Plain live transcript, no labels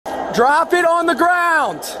Drop it on the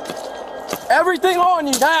ground. Everything on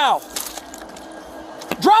you now.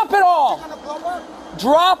 Drop it all.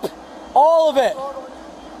 Drop all of it.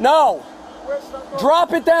 No.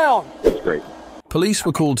 Drop it down. Great. Police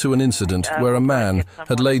were called to an incident where a man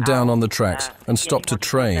had laid down on the tracks and stopped a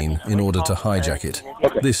train in order to hijack it.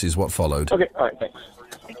 Okay. This is what followed. Okay, all right, thanks.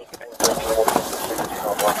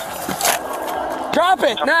 Drop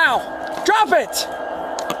it now. Drop it.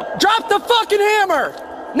 Drop the fucking hammer.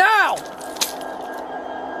 Now.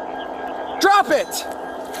 Drop it.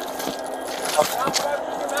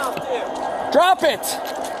 Drop it.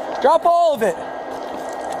 Drop all of it.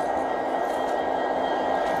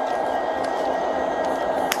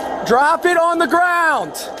 Drop it on the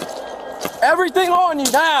ground. Everything on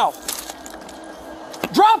you now.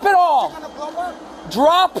 Drop it all.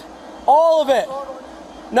 Drop all of it.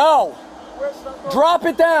 No. Drop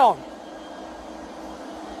it down.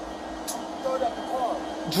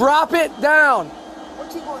 Drop it down.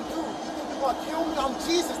 What you gonna do? You think you're gonna kill me? I'm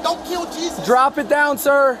Jesus. Don't kill Jesus. Drop it down,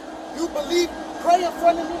 sir. You believe? Pray in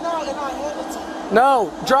front of me now and I hand it to you. No.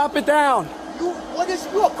 Drop it down. What is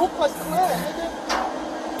you a Ku Klux Klan, nigga?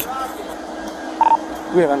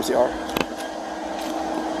 We have MCR.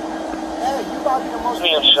 Hey, you about to be the most...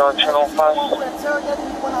 Me and Sean, Channel 5. You were interrogating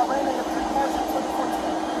me when I ran in the pre-cars in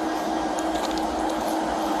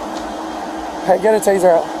 2014. Hey, get a taser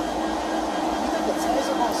out. You think the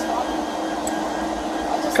taser gonna stop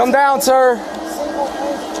me? Come down, sir.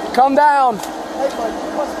 Come down. Hey, but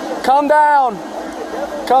you must be a... Come down.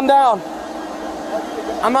 Come down.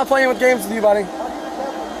 I'm not playing with games with you, buddy.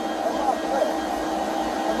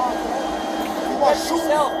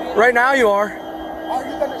 Right now you are. Are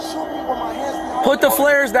you gonna shoot me with my hands behind? Put the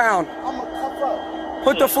flares down. I'm gonna cover up.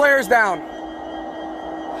 Put the flares down. I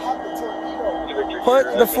have the torpedo.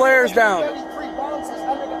 Put the flares down. 33 bombs is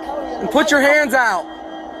under the county And put your hands out. I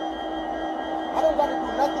don't gotta do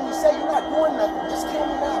nothing. You say you're not doing nothing. Just kill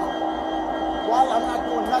me now. While I'm not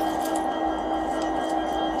doing nothing.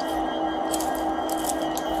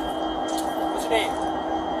 What's your name?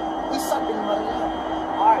 He's sucking money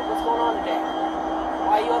up. Alright, what's going on today?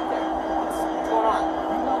 Why are you up there? What's going on?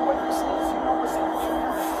 You know what this is? You know what's in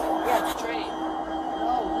here? Yeah, it's a train.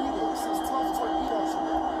 No, read it. It says 12 torpedoes in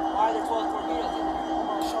there. Why are there 12 torpedoes in there? I'm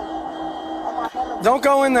gonna show you. I'm gonna hand them to Don't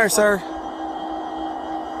go in there, sir.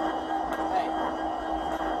 Hey.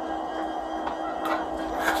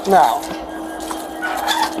 No.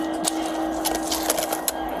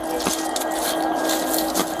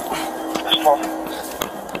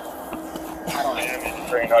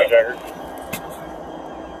 Train hijacker.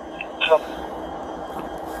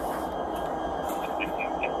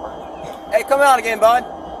 Hey, come out again, bud.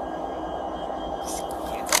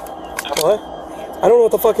 What? I don't know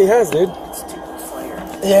what the fuck he has, dude.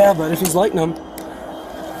 Yeah, but if he's lighting them.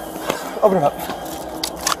 Open it up.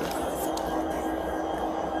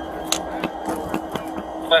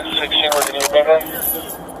 That's 16 working in your bedroom.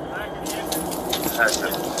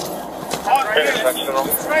 Intersectional.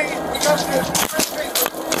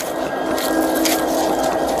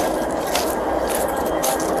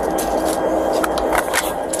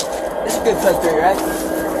 This is a good cut through, right?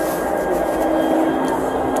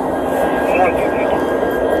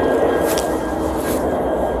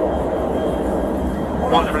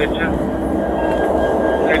 One for the two.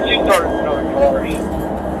 And you start another cars.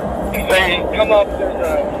 They come up, there's a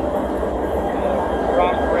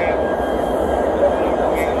rock ramp.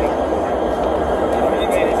 He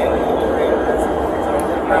made it into the street. So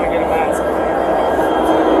we're trying to get him out.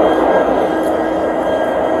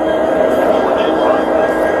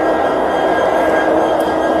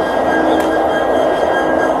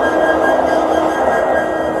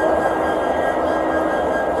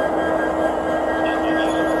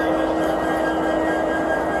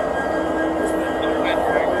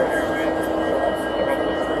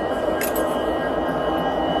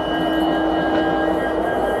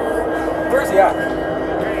 Where's he at?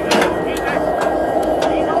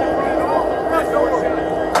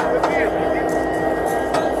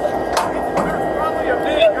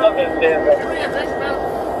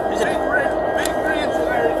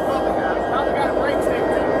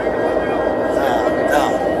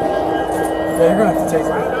 Yeah, you're gonna have to take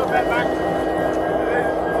it.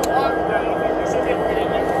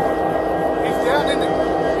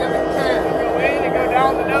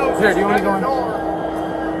 Here, do you want to go in?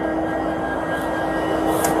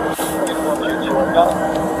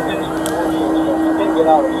 Get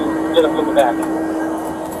out of here. Get up in the back.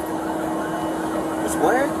 It's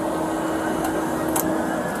where?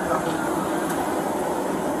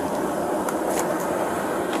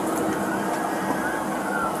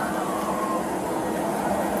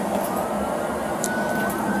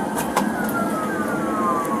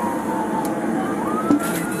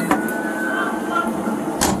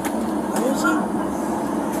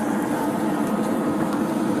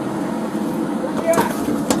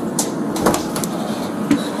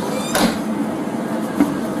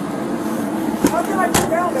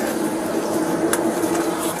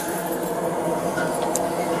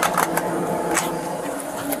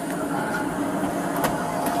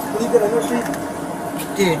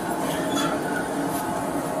 Dude.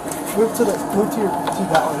 Move to that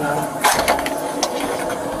one now.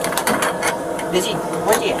 Busy.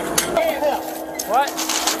 Where's he at? What?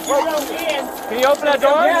 Can you open that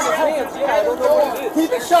door? Yeah, I don't know what it is.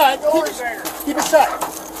 Keep it shut. Keep it shut.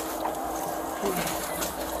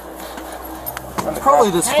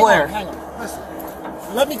 Probably this flare. Hang on. Listen.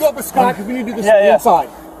 Let me go up with Scott because we need to do this inside.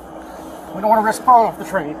 We don't want to risk falling off the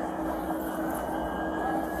train.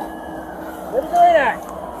 What are you doing at?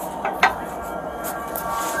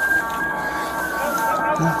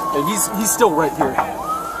 And he's still right here.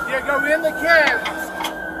 Yeah, go in the cab.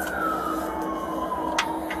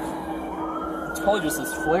 It's probably just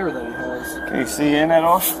this flare that he has. Can you see in at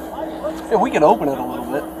all? Yeah, we can open it a little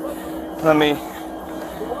bit. Let me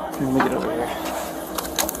get over here.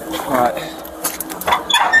 Alright.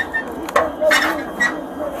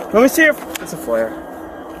 Let me see your... It's a flare.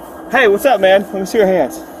 Hey, what's up, man? Let me see your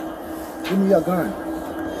hands. Give me your gun.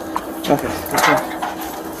 Okay, let's go.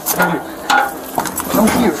 Come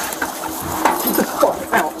here. Get the fuck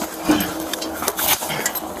out.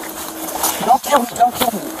 Don't kill me. Don't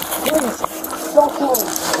kill me. Please. Don't kill me.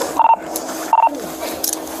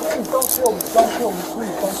 Please, don't kill me. Don't kill me.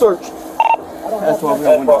 Please, don't Search. That's what I'm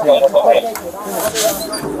going to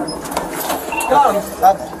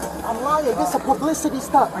I'm lying. This is a publicity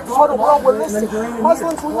stunt. All the world will listen.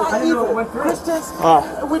 Muslims, we're not evil. Christians,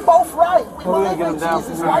 we both right. We're going to get them down.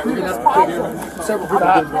 Several people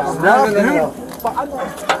get them down. No.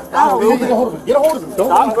 Get a hold of him. Get a hold of him.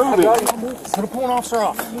 Don't move. Put a police officer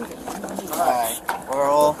off. Alright. We're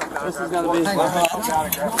all. This is gonna be.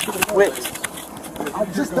 Wait. I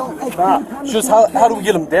just don't. Just how do we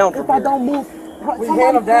get him down? If I don't move, We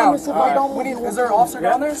hand him down. If I don't move, Is there an officer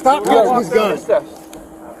down there? Stop touching his gun.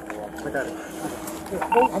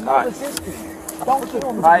 I'm not resisting. Don't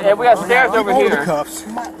kill me. Alright, yeah, we got stairs over here. Cuffs.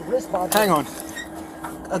 Hang on.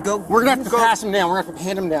 We're gonna have to pass him down. We're gonna have to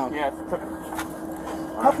hand him down. Yeah.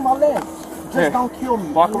 Cuff my legs. Just don't kill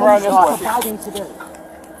me. Walk around this way. Fighting today.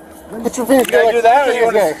 Put your hands You gotta do that, or you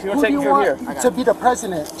want to Who take do you it here? want to be the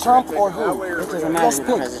president? Trump or who? Let's pick.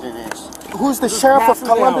 President is. Who's the sheriff of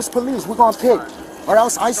Columbus Police? We're gonna pick. Or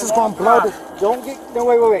else ICE is gonna blow the. Don't get. No,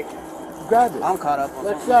 wait. Grab it. I'm caught up on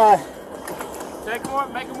Let's Take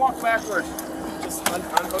him, make him walk backwards. Just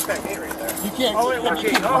unhook that gate right there. You can't. Oh, wait, what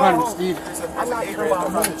gate? Behind him, Oh, Steve. I'm not sure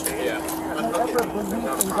about military. Never believe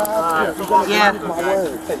in God. Yeah.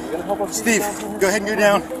 My word. Steve, go ahead and go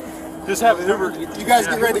down. just have it Uber. You guys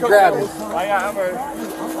get ready to grab him. I'm ready.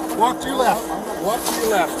 Walk to your left. Walk to your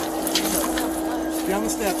left. Down the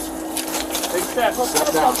steps. Big steps.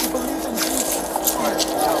 Step down.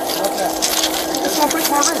 It's gonna break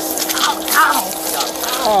my wrist.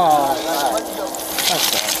 Ow!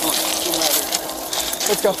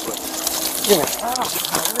 Let's go. Give me.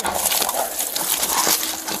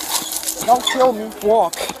 Don't kill me.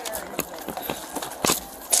 Walk.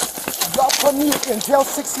 Y'all put me in jail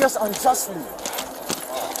 6 years unjustly.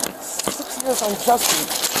 6 years unjustly.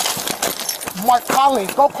 Mark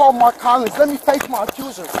Collins, go call Mark Collins. Let me face my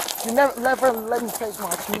accusers. You never let me face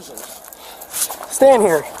my accusers. Stand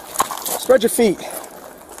here. Spread your feet.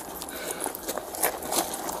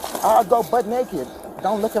 I'll go butt naked.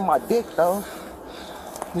 Don't look at my dick though.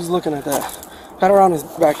 He's looking at that. Pat around his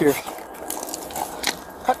back here.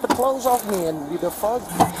 Cut the clothes off me and the fuck.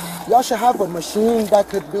 Y'all should have a machine that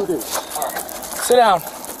could do this. Sit down.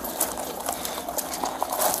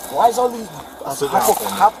 Why is all these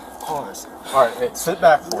cop cars? All right, hey, sit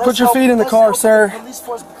back. Put your feet in the car, sir. The police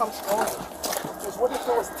force becomes stronger. Because what if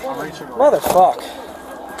there was 10? Motherfuck.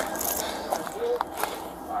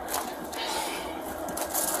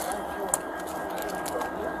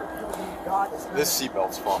 God is This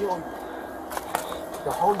seatbelt's fucked. killing you.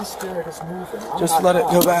 The Holy Spirit is moving. I'm Just not let it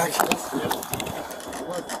go God. back.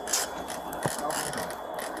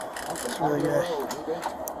 I'm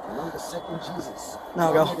I'm the second Jesus.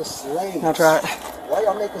 Now Y'all go. make us slaves. Now try it. Why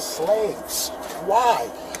y'all make us slaves? Why?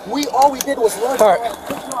 All we did was learn. All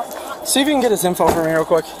right. See if you can get his info from me real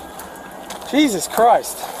quick. Jesus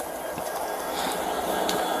Christ.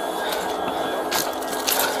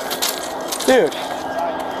 Dude.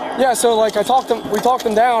 Yeah, so like we talked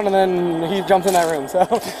him down and then he jumped in that room, so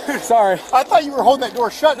sorry. I thought you were holding that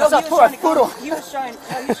door shut. No, That's he not was put trying a to foot he was trying to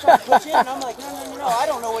push in, and I'm like, no, I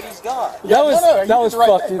don't know what he's got. That was you that was did the right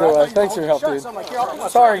fucked thing, either but I way. thought you Thanks for were your help, holding dude. shut, so I'm like, here, I'll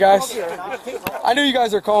Sorry guys. I knew you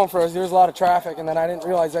guys were calling for us. There was a lot of traffic and then I didn't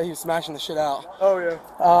realize that he was smashing the shit out. Oh, yeah.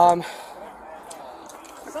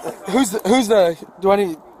 Who's the do I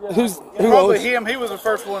need who Probably owes? him. He was the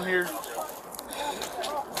first one here.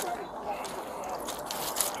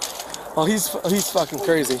 Oh, he's fucking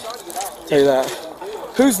crazy. Tell you that.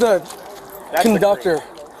 Who's the Conductor.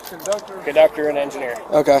 Conductor and engineer.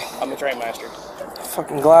 Okay. I'm the train master.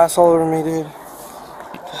 Fucking glass all over me, dude.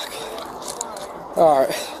 All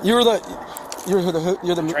right. You're the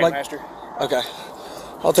Train like. master. Okay.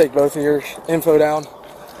 I'll take both of your info down.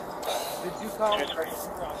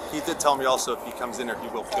 He did tell me also if he comes in there, he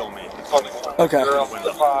will kill me. Okay.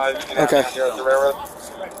 Okay.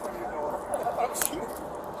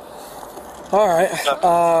 All right.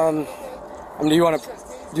 Do you want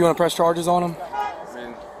to press charges on him?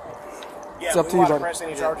 Yeah, It's up to you, want to buddy. press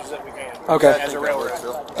any charges that we can. Okay. As a railroad.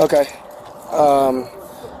 Okay.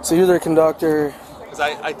 So you're the conductor. Because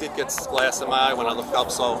I did get glass in my eye when I looked up,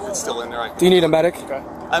 so it's still in there. Do you need a medic? Okay.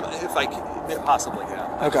 If I can, possibly,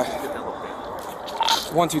 yeah. Okay.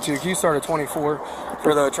 122. Can you start at 24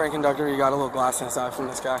 for the train conductor? You got a little glass in his eye from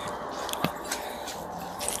this guy.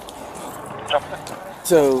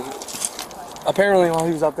 So apparently, while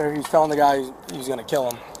he was up there, he was telling the guy he was going to kill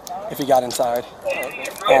him if he got inside.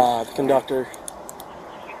 The conductor.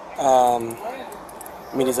 I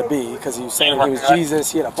mean, he's a B because he was saying he was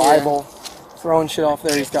Jesus. He had a Bible, throwing shit off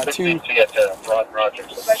there. He's got two.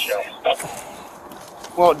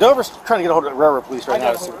 Well, Dover's trying to get a hold of the railroad police right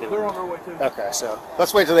now to see what they want to do. Okay, so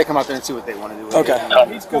let's wait till they come out there and see what they want to do. Okay.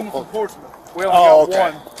 He's coming from Portsmouth. We only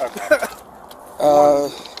got one. Okay.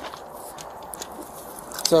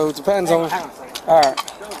 So it depends on. All right.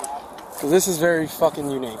 So this is very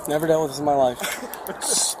fucking unique. Never dealt with this in my life.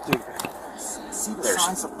 Stupid. See the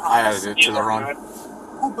signs of I added prophecy. it to the run.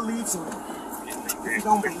 Who believes in me? If you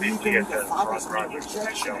don't believe in me, the Father's going to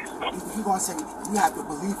reject you. He's going to say, you have to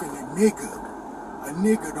believe in a nigger. A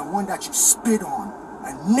nigger, the one that you spit on.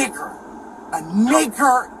 A nigger. A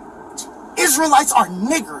nigger. Israelites are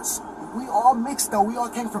niggers. We all mixed though. We all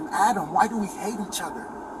came from Adam. Why do we hate each other?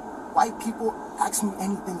 White people ask me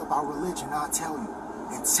anything about religion, I'll tell you.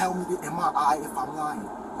 And tell me in my eye if I'm lying.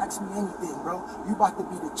 Ask me anything, bro. You about to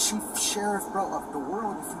be the chief sheriff, bro, of the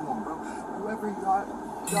world if you want, bro. Whoever y'all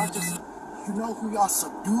just, you know who y'all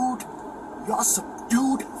subdued? Y'all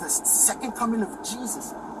subdued the second coming of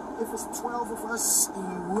Jesus. If it's 12 of us,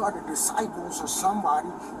 we are the disciples or somebody,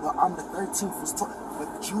 but I'm the 13th. Is 12,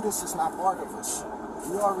 but Judas is not part of us.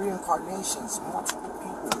 We are reincarnations, multiple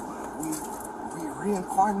people. We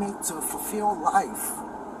reincarnate to fulfill life.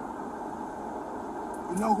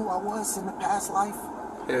 You know who I was in the past life?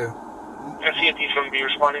 Yeah. I see if he's going to be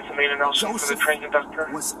responding to main announcement for the train conductor.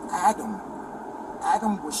 Was Adam.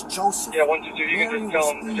 Adam was Joseph. Yeah, 122, you can Mary just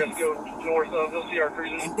tell was him to just go north. They'll see our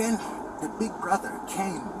cruisers. And then the big brother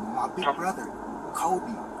came, my big brother,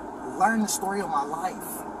 Kobe, learned the story of my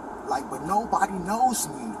life. Like, but nobody knows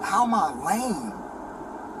me. How am I lame?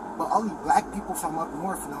 But only black people from up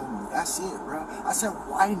north know me. That's it, bro. I said,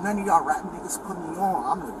 why none of y'all rap niggas put me on?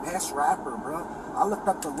 I'm the best rapper, bro. I looked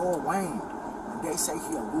up to Lil Wayne. And they say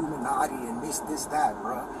he Illuminati and this, that,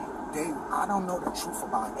 bro. I don't know the truth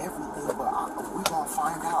about everything, but we gonna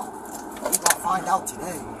find out. We gonna find out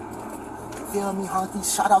today. You feel me, hunky?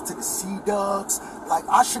 Shout out to the C-Dubs. Like,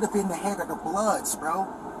 I should have been the head of the Bloods, bro.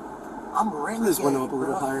 I'm a renegade, This went up a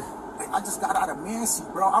little higher. I just got out of Mancy,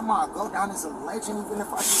 bro. I might go down as a legend even if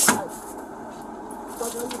I just like. So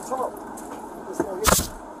you need to talk. You can still hear me. You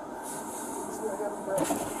can still hear me, bro.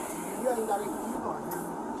 You ain't got even you gonna hear me.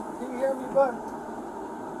 Can you hear me, bud?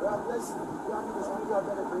 Bro, listen, y'all niggas, one of y'all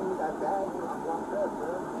better bring me that bag when I'm locked up,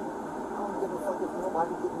 bro. I don't give a fuck if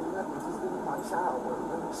nobody give me nothing. Just give me my child, bro.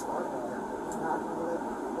 Let me start with that. Not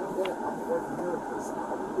I'm working miracles.